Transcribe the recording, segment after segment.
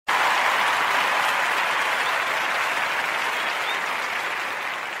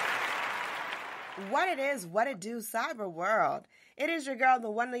What it is, what it do, cyber world. It is your girl, the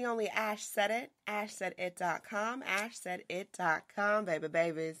one and the only Ash Said It, ashsaidit.com, ashsaidit.com,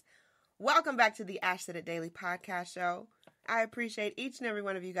 babies. Welcome back to the Ash Said It Daily Podcast Show. I appreciate each and every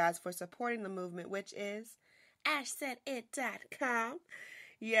one of you guys for supporting the movement, which is ashsaidit.com.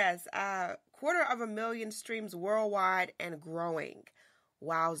 Yes, 250,000 streams worldwide and growing.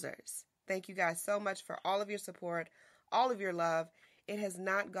 Wowzers. Thank you guys so much for all of your support, all of your love. It has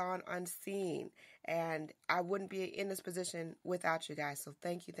not gone unseen, and I wouldn't be in this position without you guys. So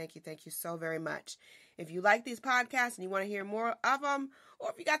thank you so very much. If you like these podcasts and you want to hear more of them, or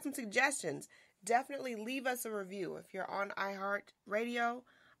if you got some suggestions, definitely leave us a review. If you're on iHeartRadio,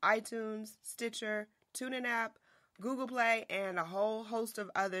 iTunes, Stitcher, TuneIn app, Google Play, and a whole host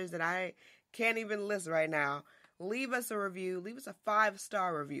of others that I can't even list right now, leave us a review. Leave us a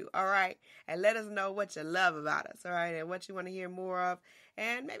 5-star review, all right? And let us know what you love about us, all right? And what you want to hear more of,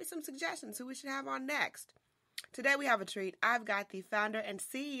 and maybe some suggestions who we should have on next. Today we have a treat. I've got the founder and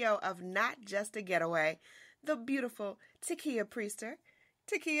CEO of Not Just a Getaway, the beautiful Tekeya Priester.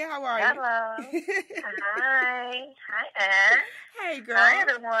 Tekeya, how are you? Hello. Hi. Hi, Ash. Hey, girl. Hi,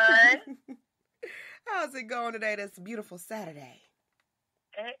 everyone. How's it going today, this beautiful Saturday?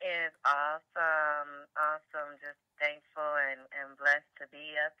 It is awesome. Awesome. Just thankful and blessed to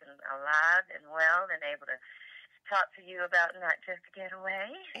be up and alive and well and able to talk to you about Not Just a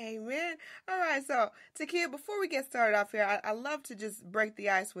Getaway. Amen. All right, so Tekeya, before we get started off here, I love to just break the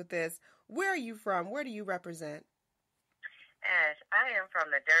ice with this. Where are you from? Where do you represent? Ash, I am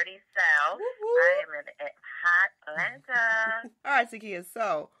from the dirty South. Woo-hoo. I am in hot Atlanta. All right, Tekeya,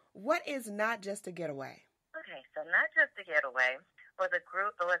 so what is Not Just a Getaway? Okay, so Not Just a Getaway was a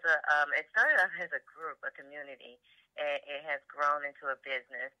group. It started off as a group, a community, and it has grown into a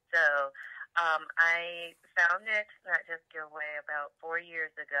business. So I found it, Not Just Getaway, about 4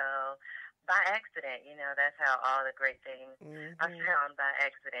 years ago by accident. You know, that's how all the great things are found, by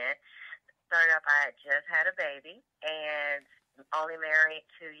accident. Started off, I had just had a baby and only married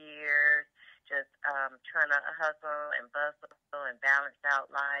 2 years, just trying to hustle and bustle and balance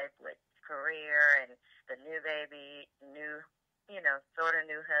out life with career and the new baby, sort of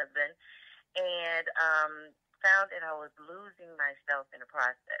new husband, and found that I was losing myself in the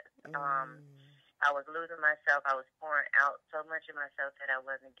process. I was losing myself. I was pouring out so much of myself that I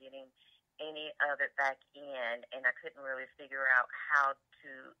wasn't getting any of it back in, and I couldn't really figure out how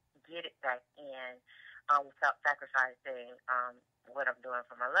to get it back in without sacrificing what I'm doing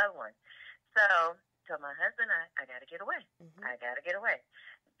for my loved ones. So told my husband, I got to get away. I got to get away.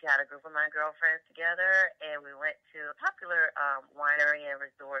 Got a group of my girlfriends together, and we went to a popular winery and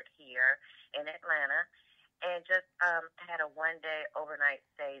resort here in Atlanta, and just had a one-day overnight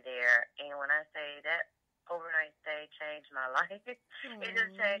stay there. And when I say that overnight stay changed my life, it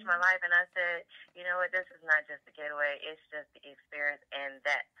just changed my life. And I said, you know what, this is not just a getaway, it's just the experience, and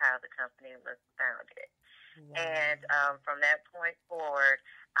that's how the company was founded. Wow. And from that point forward,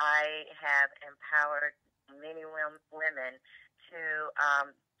 I have empowered many women to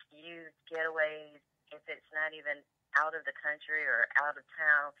use getaways, if it's not even out of the country or out of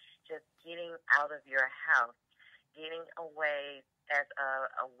town, just getting out of your house, getting away as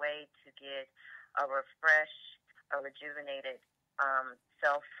a way to get a refreshed, a rejuvenated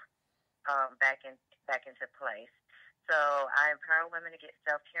self back into place. So I empower women to get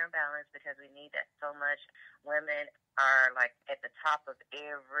self-care and balance because we need that so much. Women are like at the top of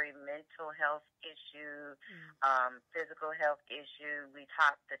every mental health issue, physical health issue. We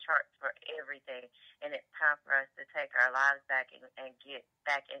top the charts for everything, and it's time for us to take our lives back and get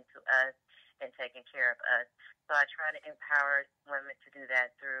back into us and taking care of us. So I try to empower women to do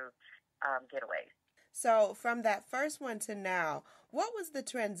that through getaways. So from that first one to now, what was the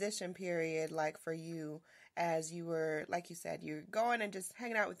transition period like for you as you were, like you said, you're going and just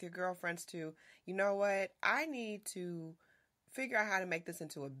hanging out with your girlfriends to, you know what, I need to figure out how to make this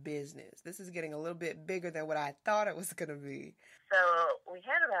into a business. This is getting a little bit bigger than what I thought it was going to be. So we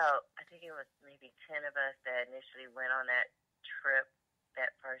had about, I think it was maybe 10 of us that initially went on that trip,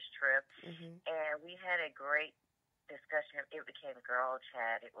 that first trip. And we had a great discussion. It became girl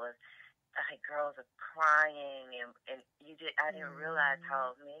chat. It was like girls are crying, and I didn't realize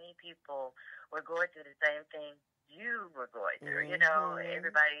how many people were going through the same thing you were going through. You know,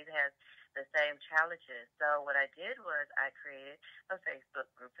 everybody has the same challenges. So what I did was I created a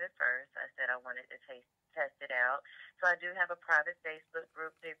Facebook group at first. I said I wanted to test it out. So I do have a private Facebook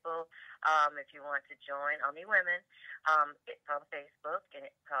group, people. If you want to join, only women. It's on Facebook, and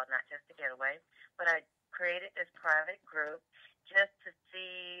it's called Not Just a Getaway. But I created this private group just to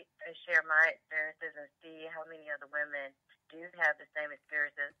see and share my experiences and see how many other women do have the same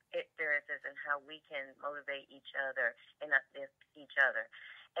experiences and how we can motivate each other and uplift each other.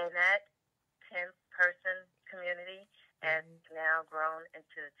 And that 10-person community has now grown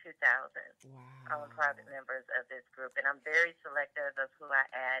into 2,000 private members of this group. And I'm very selective of who I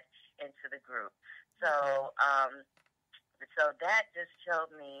add into the group. So, so that just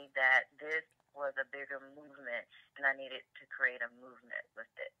showed me that this was a bigger movement, and I needed to create a movement with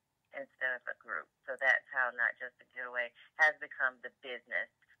it instead of a group. So that's how Not Just a Getaway has become the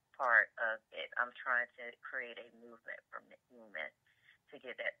business part of it. I'm trying to create a movement to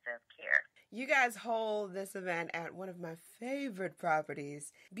get that self-care. You guys hold this event at one of my favorite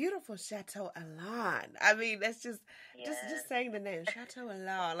properties, beautiful Chateau Elan. I mean, that's just saying the name, Chateau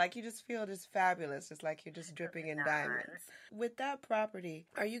Elan, like you just feel just fabulous, just like you're just dripping in diamonds. With that property,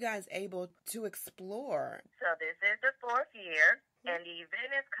 are you guys able to explore? So this is the 4th year, and the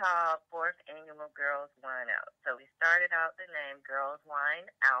event is called 4th Annual Girls Wine Out. So we started out the name Girls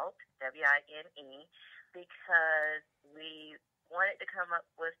Wine Out, W-I-N-E, because we wanted to come up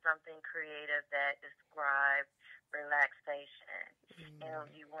with something creative that described relaxation. And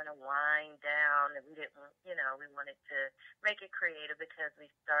you want to wind down, and we didn't, we wanted to make it creative because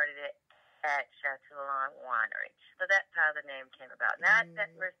we started it at Chateau Elan Winery. So that's how the name came about. Not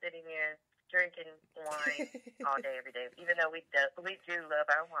that we're sitting here drinking wine all day, every day, even though we do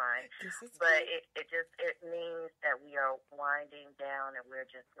love our wine. But it means that we are winding down and we're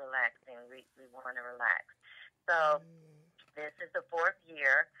just relaxing. We want to relax. So this is the 4th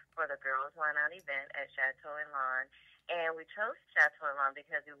year for the Girls Wine Out event at Chateau Elan, and we chose Chateau Elan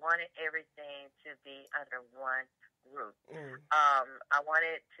because we wanted everything to be under one roof. I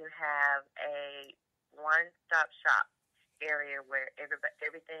wanted to have a one-stop shop area where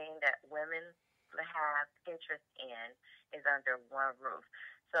everything that women have interest in is under one roof.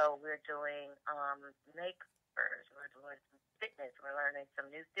 So we're doing makeovers, we're doing fitness, we're learning some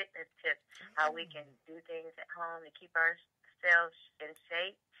new fitness tips, how we can do things at home to keep ourselves in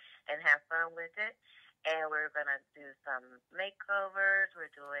shape and have fun with it. And we're going to do some makeovers. We're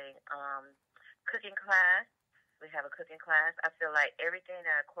doing cooking class. We have a cooking class. I feel like everything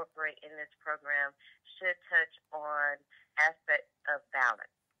that I incorporate in this program should touch on aspects of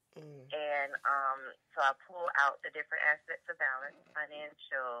balance. And so I pull out the different aspects of balance,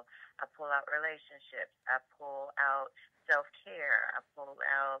 financial, I pull out relationships, I pull out self-care, I pull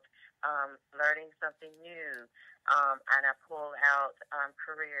out learning something new, and I pull out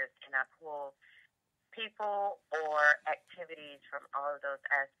careers, and I pull people or activities from all of those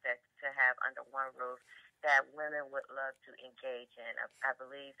aspects to have under one roof that women would love to engage in. I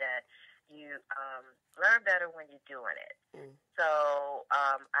believe that you learn better when you're doing it. So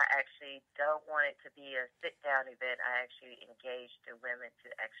I actually don't want it to be a sit-down event. I actually engage the women to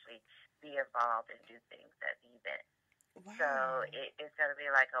actually be involved and do things at the event. Wow. So it's going to be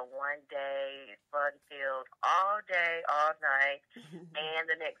like a one-day, fun-filled, all day, all night, and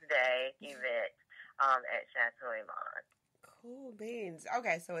the next day event at Chateau Elan. Cool beans.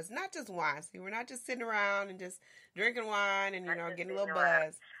 Okay, so it's not just wine. See, we're not just sitting around and just drinking wine and, getting a little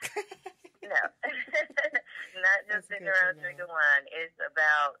buzz. No. Not just sitting around drinking wine. It's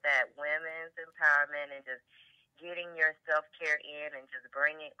about that women's empowerment and just getting your self-care in and just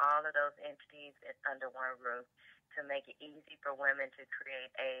bringing all of those entities under one roof to make it easy for women to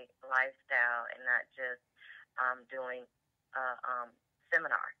create a lifestyle and not just doing a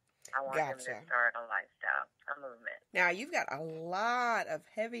seminar. I want them to start a lifestyle, a movement. Now, you've got a lot of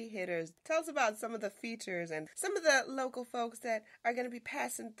heavy hitters. Tell us about some of the features and some of the local folks that are going to be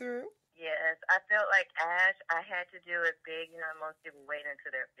passing through. Yes, I felt like Ash, I had to do it big. Most people wait until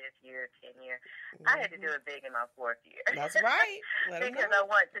their 5th year, 10th year. I had to do it big in my 4th year. That's right. Because I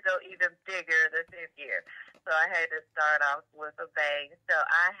want to go even bigger the 5th year. So I had to start off with a bang. So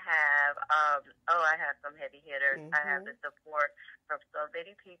I have, I have some heavy hitters. I have the support from so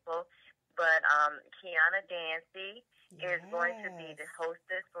many people. But Kiana, Dancie is going to be the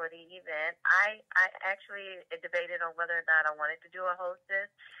hostess for the event. I actually debated on whether or not I wanted to do a hostess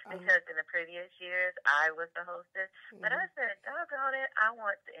because in the previous years I was the hostess. But I said, doggone it, I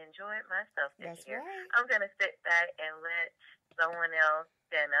want to enjoy it myself this year. Right. I'm going to sit back and let someone else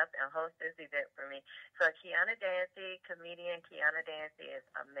stand up and host this event for me. So Kiana Dancie, comedian Kiana Dancie is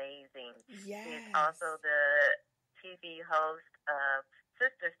amazing. Yes. She's also the TV host of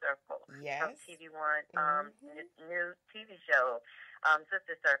Sister Circle from TV One, new TV show,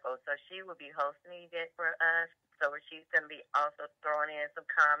 Sister Circle. So she will be hosting the event for us. So she's going to be also throwing in some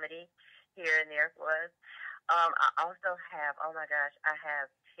comedy here and there for us. I also have, I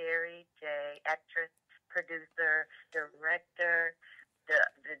have Terri J, actress, producer, director,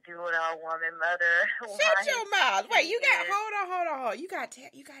 the do-it-all woman, mother, Shut your mouth. Wait, you got, is, hold on. You got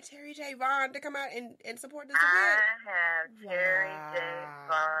Terri J. Vaughn to come out and support this I event? have Terri J.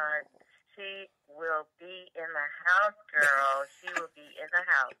 Vaughn. She will be in the house, girl. She will be in the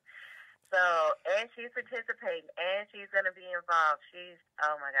house. So, and she's participating, and she's going to be involved.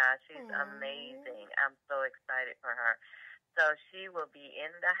 Oh my gosh, she's amazing. I'm so excited for her. So she will be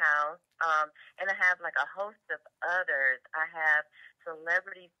in the house. And I have like a host of others. I have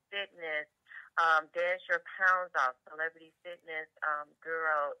Celebrity Fitness, Dance Your Pounds Off. Celebrity Fitness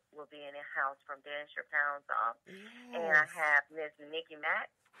Guru will be in the house from Dance Your Pounds Off. Yes. And I have Miss Nikki Mack.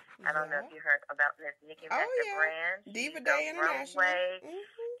 I don't know if you heard about Miss Nikki Mack, the brand. Diva Day International.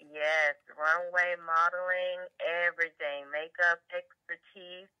 Yes, runway modeling, everything, makeup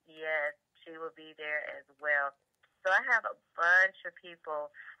expertise. Yes, she will be there as well. So I have a bunch of people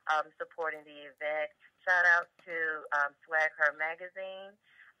supporting the event. Shout out to Swag Her Magazine,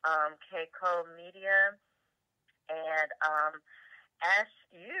 K-Co Media, and ask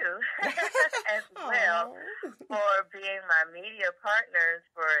you as well for being my media partners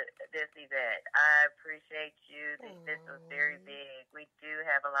for this event. I appreciate you. This was very big. We do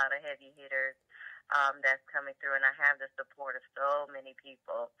have a lot of heavy hitters that's coming through, and I have the support of so many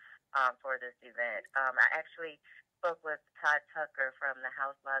people for this event. I actually spoke with Todd Tucker from the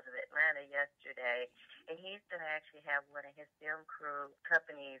Housewives of Atlanta yesterday, and he's going to actually have one of his film crew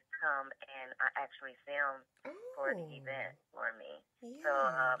companies come and actually film for the event for me. Yes. So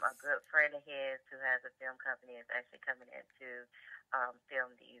a good friend of his who has a film company is actually coming in to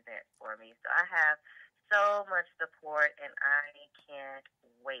film the event for me. So I have so much support, and I can't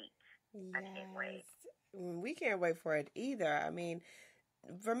wait. Yes. I can't wait. We can't wait for it either. I mean,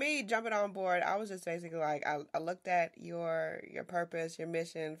 for me, jumping on board, I was just basically like, I looked at your purpose, your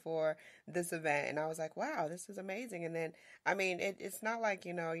mission for this event, and I was like, wow, this is amazing. And then, I mean, it's not like,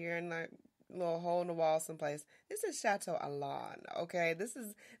 you're in a little hole in the wall someplace. This is Chateau Alon, okay? This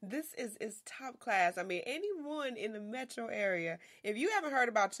is top class. I mean, anyone in the metro area, if you haven't heard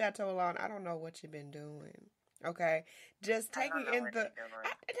about Chateau Alon, I don't know what you've been doing. Okay, just taking in that's what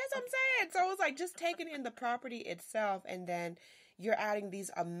I'm saying. So it's like just taking in the property itself, and then you're adding these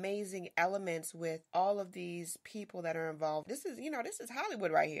amazing elements with all of these people that are involved. This is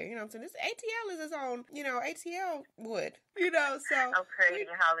Hollywood right here. You know what I'm saying? This ATL is its own, ATL wood. So I'm creating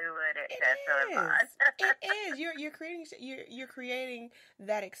Hollywood at Chateau. It is. You're creating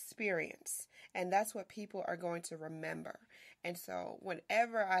that experience, and that's what people are going to remember. And so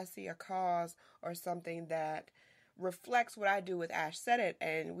whenever I see a cause or something that reflects what I do with Ash Said It,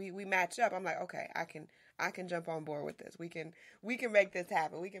 and we match up, I'm like, okay, I can jump on board with this. We can make this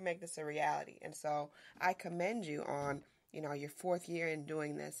happen. We can make this a reality. And so I commend you on, your 4th year in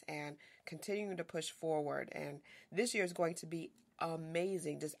doing this and continuing to push forward. And this year is going to be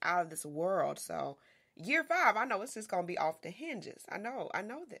amazing, just out of this world. So year 5, I know it's just going to be off the hinges. I know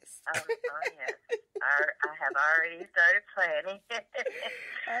this. Oh, yes. I have already started planning. I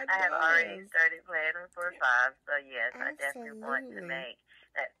have already started planning for 5. So, yes, absolutely. I definitely want to make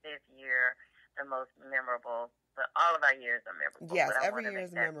that 5th year the most memorable. But all of our years are memorable. Yes, but every year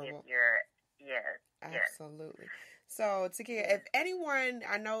is memorable. Yes. Absolutely. So, Tekeya, if anyone,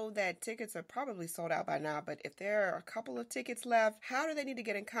 I know that tickets are probably sold out by now, but if there are a couple of tickets left, how do they need to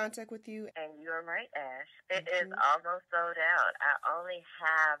get in contact with you? And you're right, Ash. It is almost sold out. I only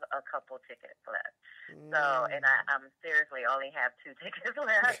have a couple tickets left. So, and I'm seriously only have 2 tickets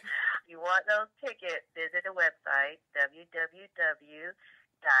left. If you want those tickets, visit the website,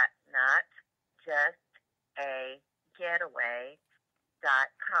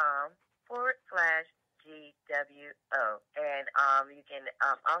 And you can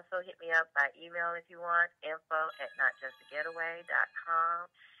also hit me up by email if you want, info@notjustagetaway.com.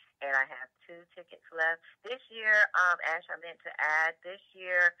 And I have 2 tickets left. This year, Ash, I meant to add, this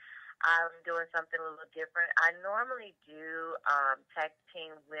year I'm doing something a little different. I normally do tag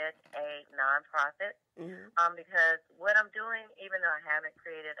team with a nonprofit because what I'm doing, even though I haven't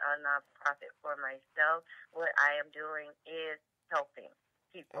created a nonprofit for myself, what I am doing is helping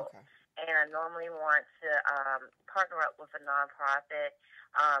people. Okay. And I normally want to partner up with a nonprofit.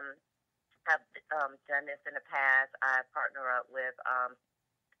 I've done this in the past. I partner up with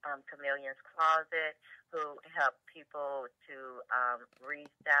Chameleon's Closet, who help people to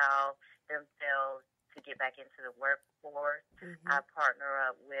restyle themselves to get back into the workforce. I partner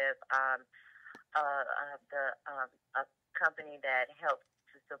up with a company that helps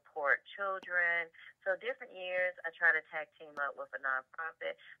to support children. So different years, I try to tag team up with a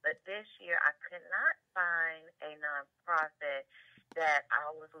nonprofit. But this year, I could not find a nonprofit that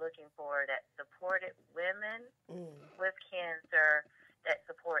I was looking for that supported women with cancer that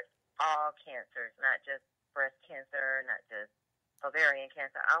supports all cancers, not just breast cancer, not just ovarian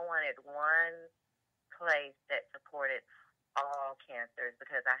cancer. I wanted one place that supported all cancers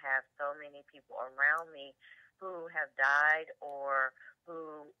because I have so many people around me who have died or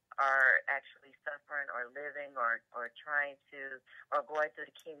who are actually suffering or living or trying to or going through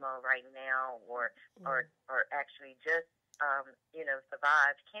the chemo right now or actually just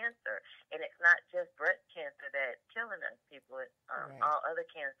survived cancer. And it's not just breast cancer that's killing us, people. It's Right. all other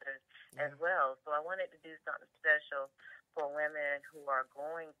cancers as well. So I wanted to do something special for women who are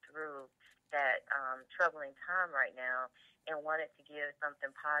going through that troubling time right now and wanted to give something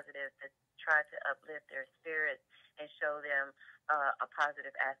positive to try to uplift their spirits and show them a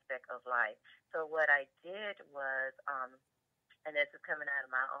positive aspect of life. So what I did was, and this is coming out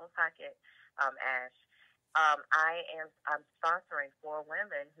of my own pocket, Ash, I'm sponsoring 4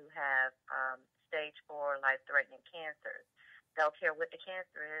 women who have stage 4 life-threatening cancers. Don't care what the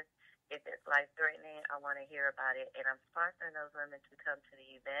cancer is. If it's life-threatening, I want to hear about it. And I'm sponsoring those women to come to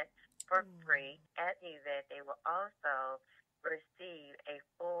the event for free. At the event, they will also receive a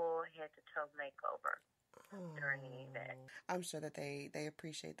full head-to-toe makeover during the event. I'm sure that they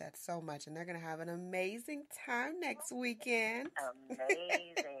appreciate that so much, and they're going to have an amazing time next weekend.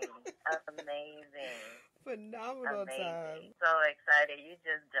 Amazing. Phenomenal time. So excited. You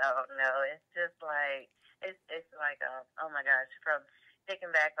just don't know. It's just like, it's like, oh my gosh, from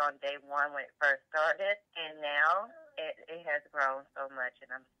thinking back on day 1 when it first started, and now it has grown so much,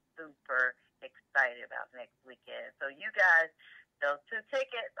 and I'm super excited about next weekend. So you guys, those 2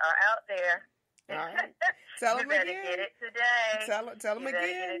 tickets are out there. All right. Tell them again. You better get it today. Tell them again.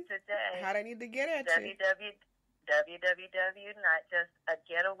 Get it today. How they need to get at you.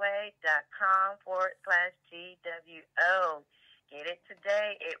 www.getaway.com/GWO. Get it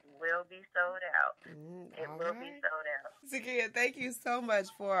today. It will be sold out. It will be sold out. Tekeya, thank you so much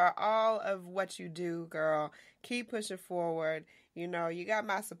for all of what you do, girl. Keep pushing forward. You know, you got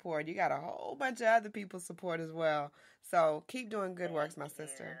my support. You got a whole bunch of other people's support as well. So keep doing good works, my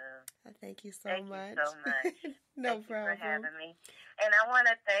sister. Thank you so much. Thank you so much. No thank problem. You for having me. And I want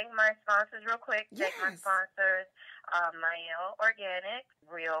to thank my sponsors real quick. Yes. Thank my sponsors, Mael Organics,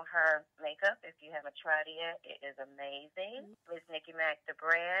 Real Her Makeup. If you haven't tried it yet, it is amazing. Miss Nikki Mac, the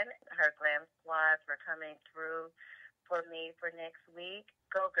brand, her Glam Squad for coming through for me for next week.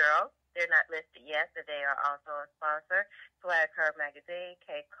 Go Girl. They're not listed yet, but they are also a sponsor. Swag Her Magazine,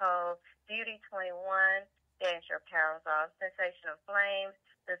 K. Cole, Beauty 21, Dance Your Pounds Off, Sensational Flames,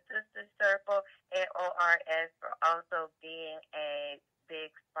 the Sister Circle, and ORS for also being a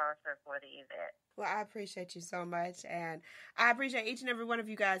big sponsor for the event. Well, I appreciate you so much, and I appreciate each and every one of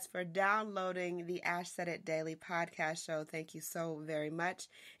you guys for downloading the Ash Said It Daily podcast show. Thank you so very much.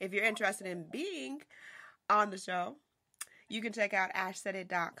 If you're interested in being on the show, you can check out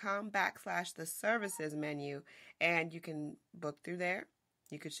ashsaidit.com/the services menu, and you can book through there.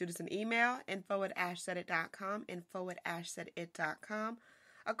 You could shoot us an email, info@ashsaidit.com, info@ashsaidit.com.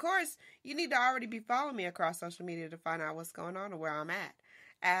 Of course, you need to already be following me across social media to find out what's going on and where I'm at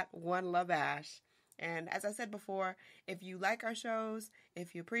One Love Ash. And as I said before, if you like our shows,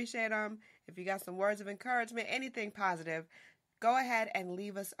 if you appreciate them, if you got some words of encouragement, anything positive, go ahead and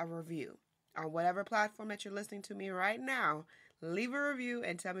leave us a review. On whatever platform that you're listening to me right now, leave a review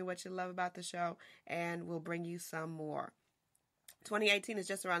and tell me what you love about the show, and we'll bring you some more. 2018 is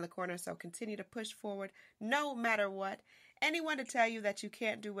just around the corner, so continue to push forward no matter what. Anyone to tell you that you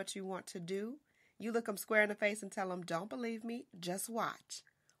can't do what you want to do, you look them square in the face and tell them, don't believe me, just watch.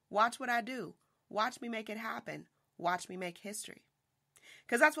 Watch what I do. Watch me make it happen. Watch me make history.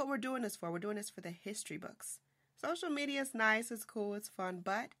 Because that's what we're doing this for. We're doing this for the history books. Social media is nice, it's cool, it's fun,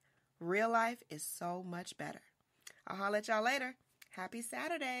 but real life is so much better. I'll holler at y'all later. Happy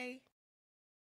Saturday.